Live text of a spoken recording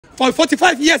For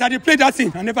 45 years, I dey play that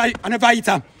thing. I never eat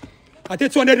am. I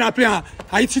take 200 and I play am.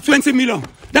 I eat 20 million.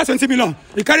 That's 20 million.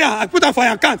 You carry am, I put am for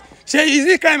your account. Say, is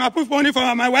it crime? I put money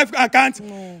for my wife's account.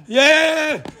 No.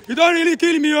 Yeah, you don't really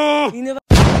kill me, oh.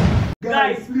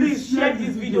 Guys, please share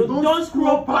this video. Don't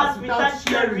scroll past without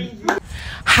sharing.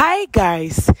 Hi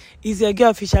guys, it's your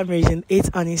girl official Mary Jane 8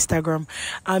 on Instagram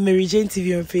and Mary Jane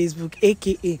TV on Facebook,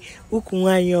 aka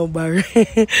Ukunwanyo.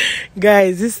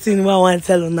 Guys, this thing I want to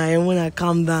tell you, I want to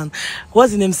calm down.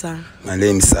 What's the name, sir? My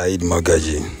name is Said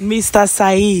Magaji. Mr.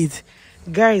 Said.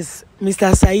 Guys,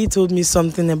 Mr. Said told me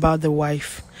something about the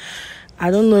wife.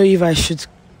 I don't know if I should,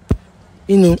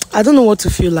 I don't know what to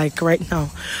feel like right now,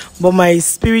 but my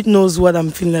spirit knows what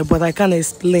I'm feeling like, but I can't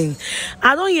explain.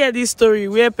 I don't hear this story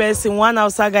where one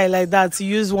outside guy like that to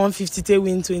use 150 to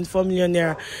win 24 million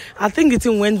naira. I think the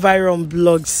thing went viral on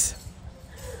blogs.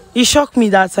 It shocked me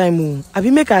that time. I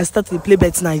be make I start to play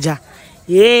bet Niger.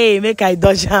 Yay, make I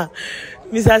dodge her.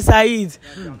 Mr. Said,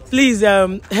 please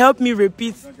help me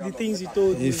repeat the things you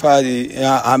told me. In fact,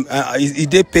 it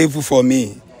did painful for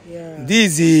me. Yeah.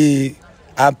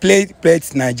 I played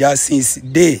Plate Niger since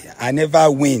day. I never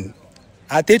win.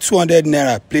 I take 200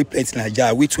 naira, play Plate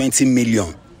Niger with 20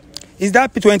 million. Is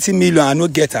that 20 million I no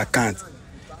get account?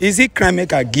 Is it crime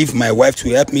make I give my wife to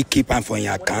help me keep am for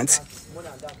your account?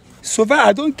 So far,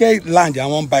 I don't get land, I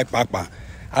won't buy papa.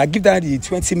 I give that the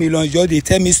 20 million, just they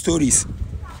tell me stories.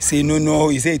 Say no,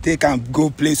 he say take and go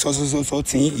play so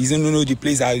thing. He say no, the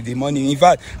place has the money. In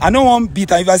fact, I don't want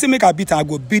beat. If I say make a beat, I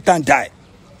go beat and die.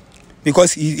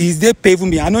 Because he's there paving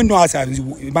me. I don't know how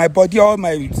my body, all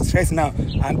my stress now.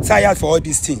 I'm tired for all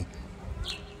this thing.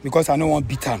 Because I don't want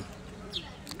beat him.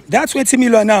 That 20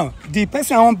 million now, the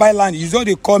person I want buy land is all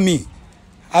they call me.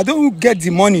 I don't get the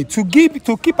money to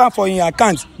keep am for your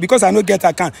account because I don't get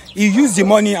account. He use the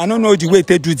money, I don't know the way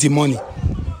they do the money.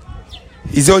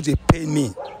 It's all they pay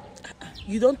me.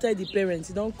 You don't tell the parents,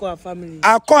 you don't call our family.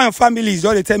 I call our family, it's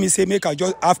all they tell me, say, make I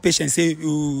just have patience, say,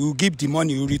 you give the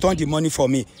money, you return the money for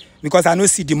me. Because I don't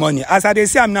see the money. As I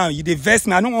say I'm now, you invest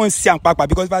me, I don't want to see him papa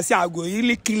because if I see I go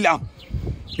really kill him.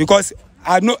 Because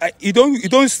I know you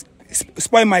don't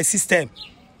spoil my system.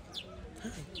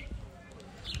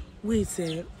 Wait,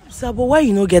 sir, but why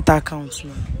you no get account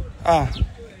now?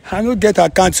 I don't get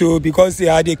account too because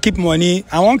they keep money.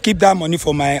 I won't keep that money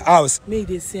for my house. Make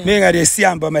they see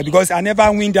him, but because I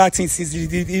never win that thing since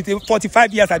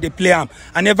 45 years I dey play him.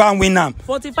 I never win him.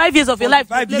 45 years of your life.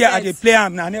 45 years I dey play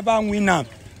him. I never win him.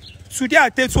 Today I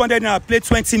take 200 and I play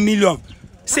 20 million.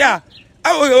 Say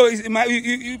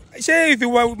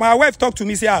if my wife talk to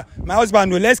me, say my husband,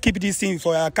 no, let's keep this thing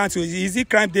for your account. Is it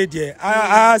crime day there?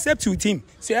 I accept with him.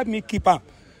 Say help me keep him.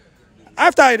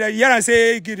 After a year and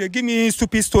say give me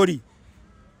stupid story.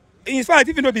 In fact,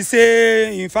 even though they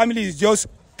say in family is just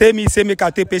tell me say make I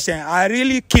take patient, I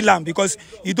really kill him because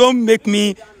you don't make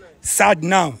me sad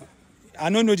now. I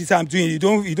don't know this I'm doing.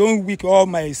 You don't weak all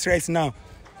my stress now.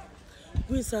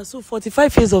 Wait, sir, so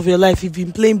 45 years of your life you've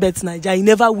been playing Bet Niger, you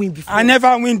never win before? I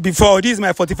never win before. This is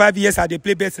my 45 years I dey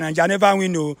play Bet Niger. I never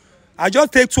win, no. I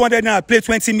just take 200 and I play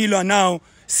 20 million now.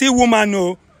 See woman,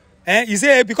 no. He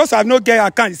say because I have no get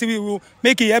account, see we will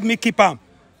make it help me keep him.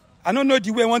 I don't know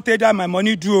the way I want to take that my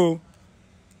money do.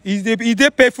 He dey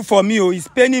payful for me, he's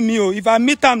paying me. If I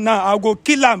meet him now, I'll go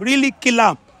kill him, really kill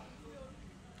him.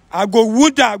 I go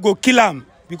wood, I go kill him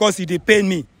because he dey pay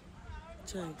me.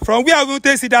 From where I won't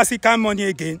see that kind money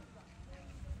again.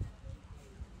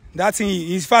 That thing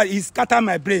is far, it scatter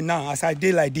my brain now as I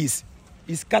did like this.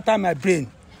 It scatter my brain.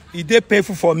 It dey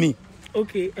painful for me.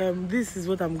 Okay, this is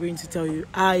what I'm going to tell you.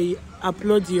 I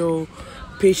applaud your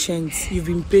patience. You've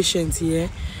been patient here,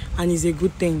 and it's a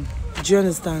good thing. Do you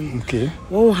understand? Okay.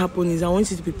 What will happen is I want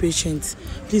you to be patient.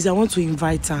 Please, I want to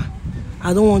invite her.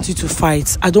 I don't want you to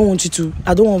fight. I don't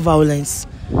want violence.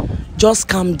 Just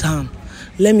calm down.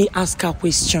 Let me ask her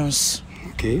questions.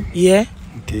 Okay. Yeah?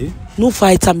 Okay. No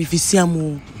fight am if you see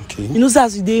am. Okay. You know,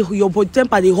 as your body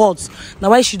temper dey hot.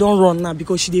 Now why she don't run now?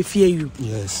 Because she dey fear you.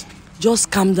 Yes. Just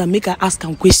calm down, make her ask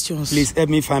am questions. Please help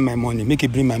me find my money. Make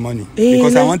it bring my money.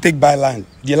 Because I want to take buy land.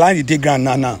 The land is take ground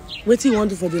now. What do you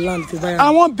want to do for the land to buy? I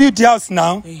want build the house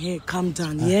now. Calm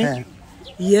down, yeah?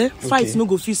 Yeah? Okay. Fight no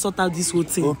go fit sort out this whole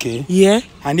thing. Okay. Yeah?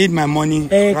 I need my money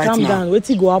right calm now. Down. Wait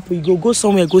till go up. You go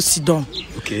somewhere, go sit down.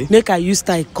 Okay. Make I use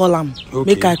time, call him.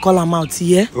 Okay. Make I call him out,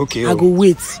 yeah? Okay. I go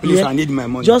wait. Please, yeah? I need my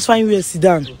money. Just find where sit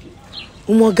down.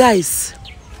 Guys,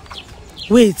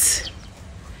 wait.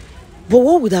 But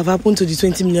what would have happened to the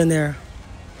 20 million naira?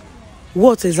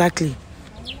 What exactly?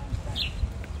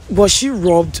 Was she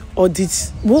robbed or did...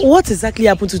 What exactly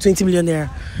happened to 20 million naira?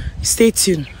 Stay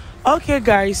tuned. Okay,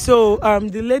 guys. So,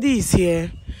 the lady is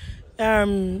here.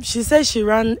 She said she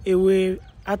ran away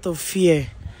out of fear.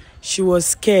 She was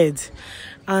scared,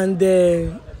 and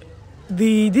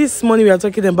this money we are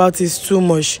talking about is too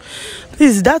much.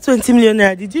 Please, that 20 million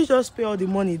naira, did you just pay all the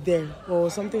money there, or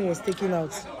something was taken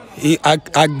out? I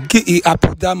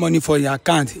put that money for your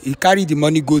account. He carry the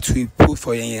money go to put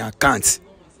for your account.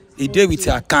 He did with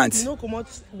your account. You no comot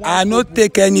I no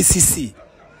take any CC.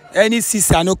 Any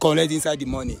CC I no collect inside the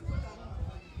money.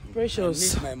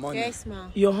 Precious. I need my money. Yes,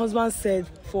 ma'am. Your husband said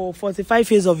for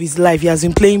 45 years of his life he has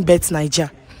been playing Bet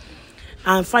Naija,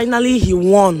 and finally he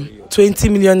won 20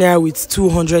 million naira with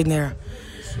 200 naira.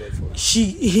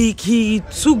 He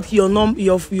took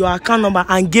your account number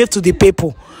and gave to the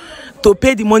people to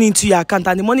pay the money into your account,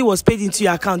 and the money was paid into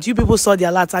your account. You people saw the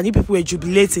alert and you people were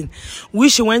jubilating. We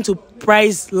should went to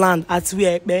price land at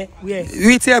where? With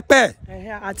Ekpe.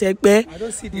 At Ekpe. I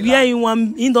don't see the where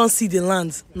land. you don't see the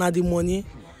land, not the money.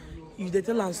 If they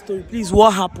tell a story, please,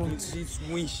 what happened? This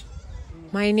wish.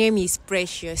 My name is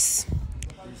Precious.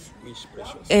 Wish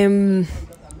Precious.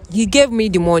 He gave me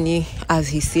the money, as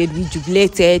he said. We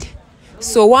jubilated.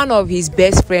 So one of his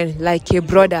best friend, like a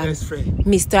brother,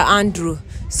 Mr. Andrew,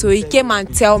 so he came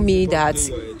and tell me that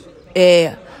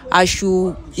I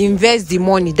should invest the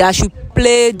money, that I should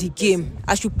play the game.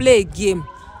 I should play a game,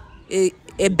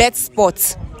 a bet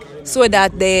sport, so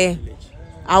that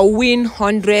I'll win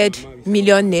 100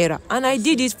 million naira. And I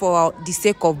did it for the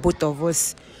sake of both of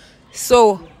us.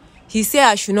 So he said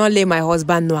I should not let my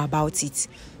husband know about it.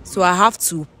 So I have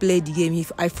to play the game.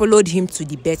 I followed him to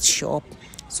the bet shop.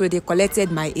 So they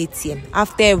collected my ATM.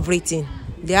 After everything,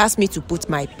 they asked me to put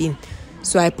my PIN.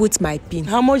 So I put my PIN.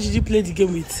 How much did you play the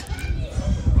game with?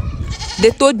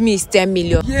 They told me it's 10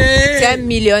 million. Yeah. 10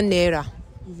 million naira.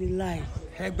 It's a lie.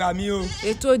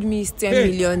 They told me it's 10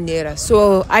 million naira.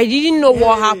 So I didn't know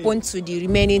what happened to the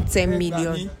remaining 10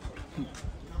 million.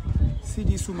 See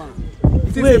this woman.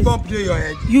 Wait, your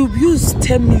head. You used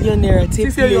 10 million naira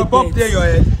to play your bump play your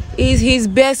head. He's his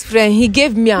best friend. He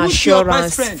gave me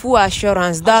assurance, full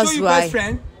assurance. That's why. Best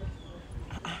friend?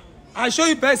 I show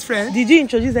you best friend. Did you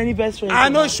introduce any best friend? I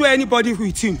not show anybody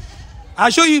with him. I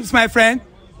show you it's my friend.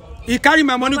 He carry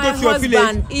my money go to your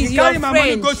village. He carry my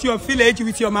money go to your village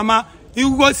with your mama.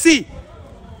 You will see.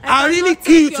 I really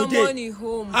kill you today.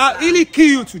 I really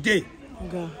kill you today.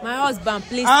 My husband,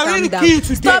 please calm down.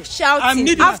 Stop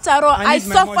shouting. After all, I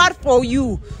suffered for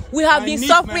you. We have been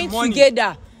suffering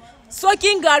together,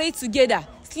 soaking Gary together,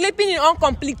 sleeping in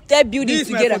uncompleted buildings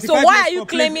together. So why are you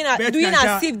claiming, doing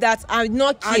as if that I'm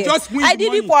not here? I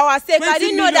did it for our sake. I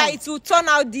didn't know that it would turn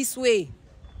out this way.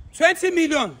 20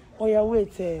 million. Oh yeah,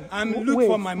 wait. I'm looking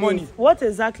for my money. What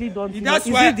exactly don't you? That's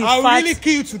why I'll really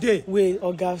kill you today. Wait,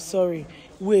 Oga, sorry.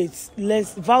 Wait,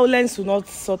 violence will not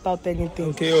sort out anything.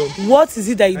 Okay. What is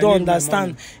it that you don't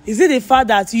understand? Is it the fact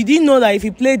that you didn't know that if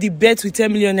you play the bet with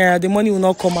 10 million naira, the money will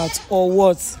not come out, or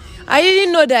what? I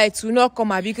didn't know that it will not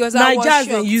come out because I was shocked.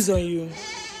 Naija use on you.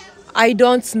 I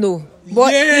don't know.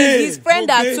 But it's his friend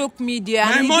that took me there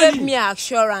and he gave me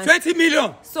assurance. 20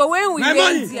 million. So when we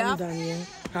went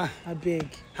there, I beg.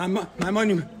 My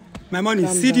money.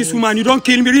 See this woman, you don't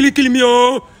kill me, really kill me,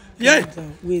 oh. Yeah.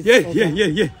 Wait,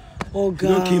 yeah. Oh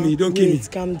God. Don't kill me.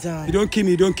 Calm down. You don't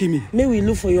kill me. May we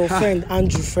look for your friend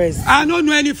Andrew first. I don't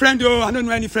know any friend, yo. I don't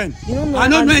know any friend. You don't know I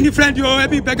don't know any friend, yo.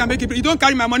 Every beg and make it. You don't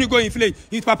carry my money, go inflate.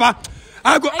 It's Papa.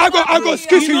 I go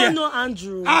excuse you. You don't know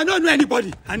Andrew. I don't know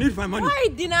anybody. I need my money. Why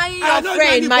denying your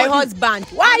friend, my husband?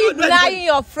 Why are you denying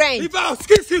your friend? If I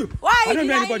excuse you. Why are you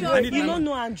denying your friend? You don't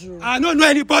know Andrew. I don't know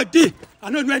anybody.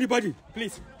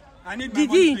 Please. I need my money.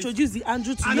 Did he introduce the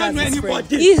Andrew to you? I don't know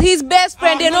anybody. He's his best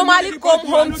friend. They normally come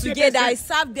home together. I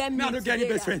serve them. I don't get any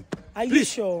best friend. Are you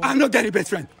sure? I'm not getting best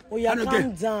friend. Oh yeah,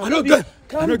 calm down.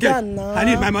 Calm down now. I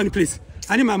need my money, please.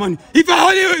 I need my money.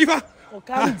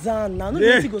 Calm down now.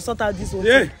 Nobody go sort out this whole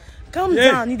thing. Calm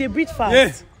down. Need a breathe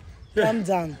fast. Calm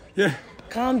down.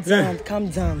 Calm down. Calm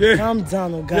down,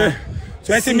 Oga.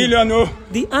 20 million, no.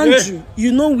 The Andrew,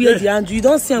 you know where the Andrew. You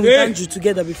don't see him with Andrew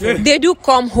together before. They do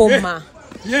come home, ma.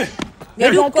 They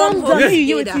do come home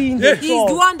together. He's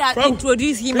the one that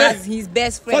introduced him as his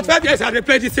best friend. For 5 years I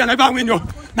played this year, I never win you.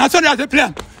 Now sorry as a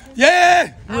player.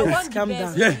 I want the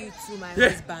best for you too, my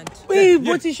husband. Wait,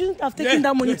 but you shouldn't have taken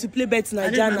that money to play Bet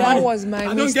Naija. That was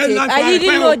my mistake. I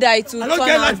didn't know that it would turn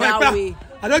out that way.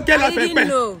 I don't get I didn't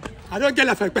know. I don't get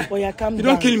like Oh yeah, calm down. You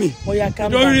don't kill me. Oh yeah,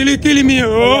 calm down. You don't really kill me,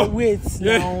 oh. Wait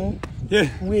now.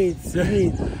 Wait.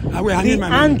 I need my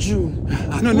money. Andrew.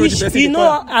 I don't know the best. You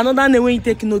know another name when you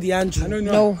take the Andrew. I don't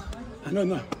know. No. I don't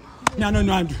know. I don't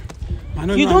know Andrew.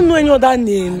 You don't know any other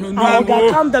name.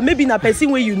 Calm down. Maybe in a person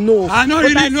where you know. I don't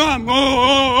really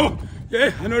know.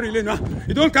 Yeah, I don't really know.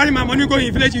 You don't carry my money, go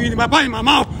in village with my papa in my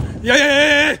mouth.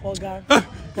 Yeah.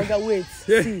 Oga, wait.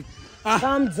 See.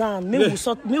 Calm down. May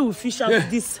we fish out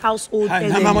this household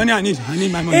enemy. My money, I need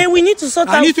my money. Hey, we need to sort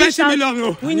out. I need 20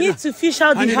 million. We need to fish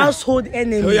out the household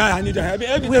enemy. Oh yeah, I need that.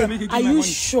 Wait, are you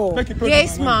sure?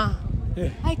 Yes, ma. Yeah.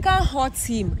 I can't hurt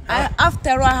him.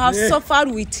 After all, I have suffered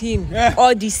with him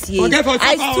all this year.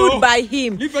 I stood by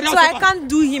him, so I can't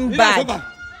do him bad.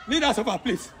 Leave that suffer,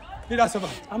 please.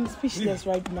 I'm speechless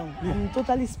right now. I'm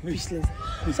totally speechless.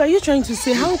 So are you trying to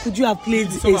say, how could you have played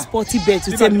a sporty bet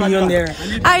to 10 million naira?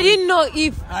 I didn't know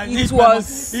if it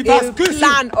was a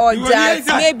plan or that.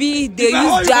 Maybe they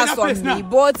used jazz on me.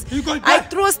 But I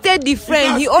trusted the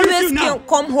friend. He always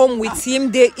come home with him.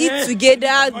 They eat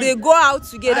together. They go out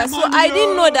together. So I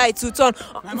didn't know that it would turn.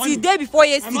 The day before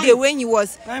yesterday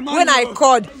when I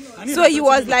called. So he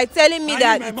was like telling me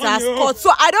that it has caught. So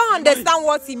I don't understand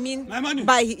what he means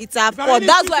by it has caught.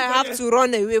 That's why I have to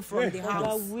run away from the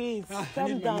house. Wait,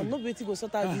 calm down. Nobody go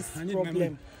sort out this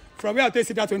problem. From where I take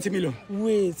that 20 million.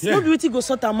 Wait, nobody go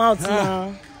sort them out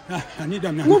now. I need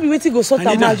them now. Nobody go sort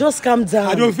them out. Just calm down.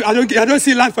 I don't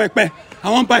see land for a pair.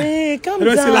 I won't buy. Hey, calm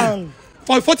down.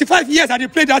 For 45 years I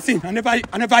played that thing. I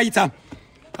never eat them.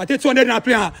 I take 200 and I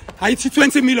play. I eat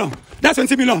 20 million. That's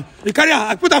 20 million. You carry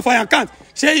I put them for your account.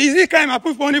 Say, is it crime? I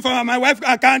put money for my wife's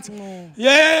account. No.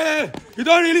 Yeah, you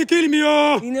don't really kill me,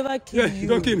 oh. He never kill you. You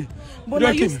don't kill me. But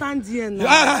now you stand here now.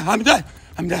 I'm there.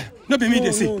 Not be me,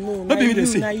 they see. Not be me, they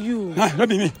see. Not you. Not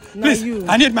be me. Please,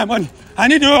 I need my money. I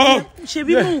need you.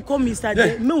 Shebi, may we call Mr.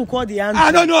 May we call the Andrew.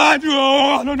 I don't know Andrew.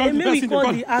 I don't know. May we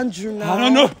call the Andrew now. I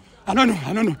don't know.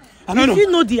 If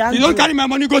you know the Andrew. You don't carry my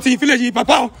money, go to the village,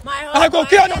 Papa. I go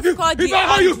kill all of you. If I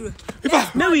call you.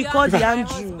 May we call the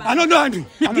Andrew. I don't know Andrew.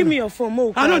 Give me your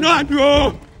phone. I don't know Andrew.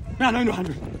 I don't know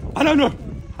Andrew. I don't know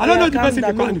the person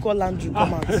they call. May we call Andrew.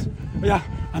 Come out. Yeah,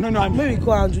 I don't know Andrew. May we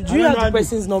call Andrew. Do you have the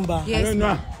person's number? Yes. I don't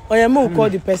know. Oh yeah, may we call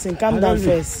the person. Calm down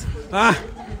first. I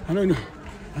don't know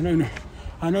Andrew.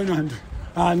 I don't know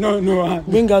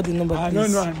Andrew. Bring out the number,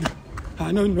 please.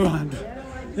 I don't know Andrew.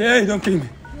 Yeah, you don't kill me.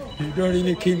 You don't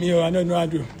really kill me. I don't know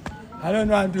Andrew. I don't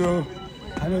know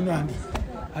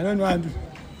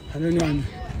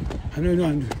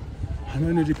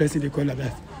the person they call like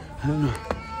that. I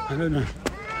don't know.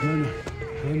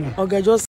 Okay, just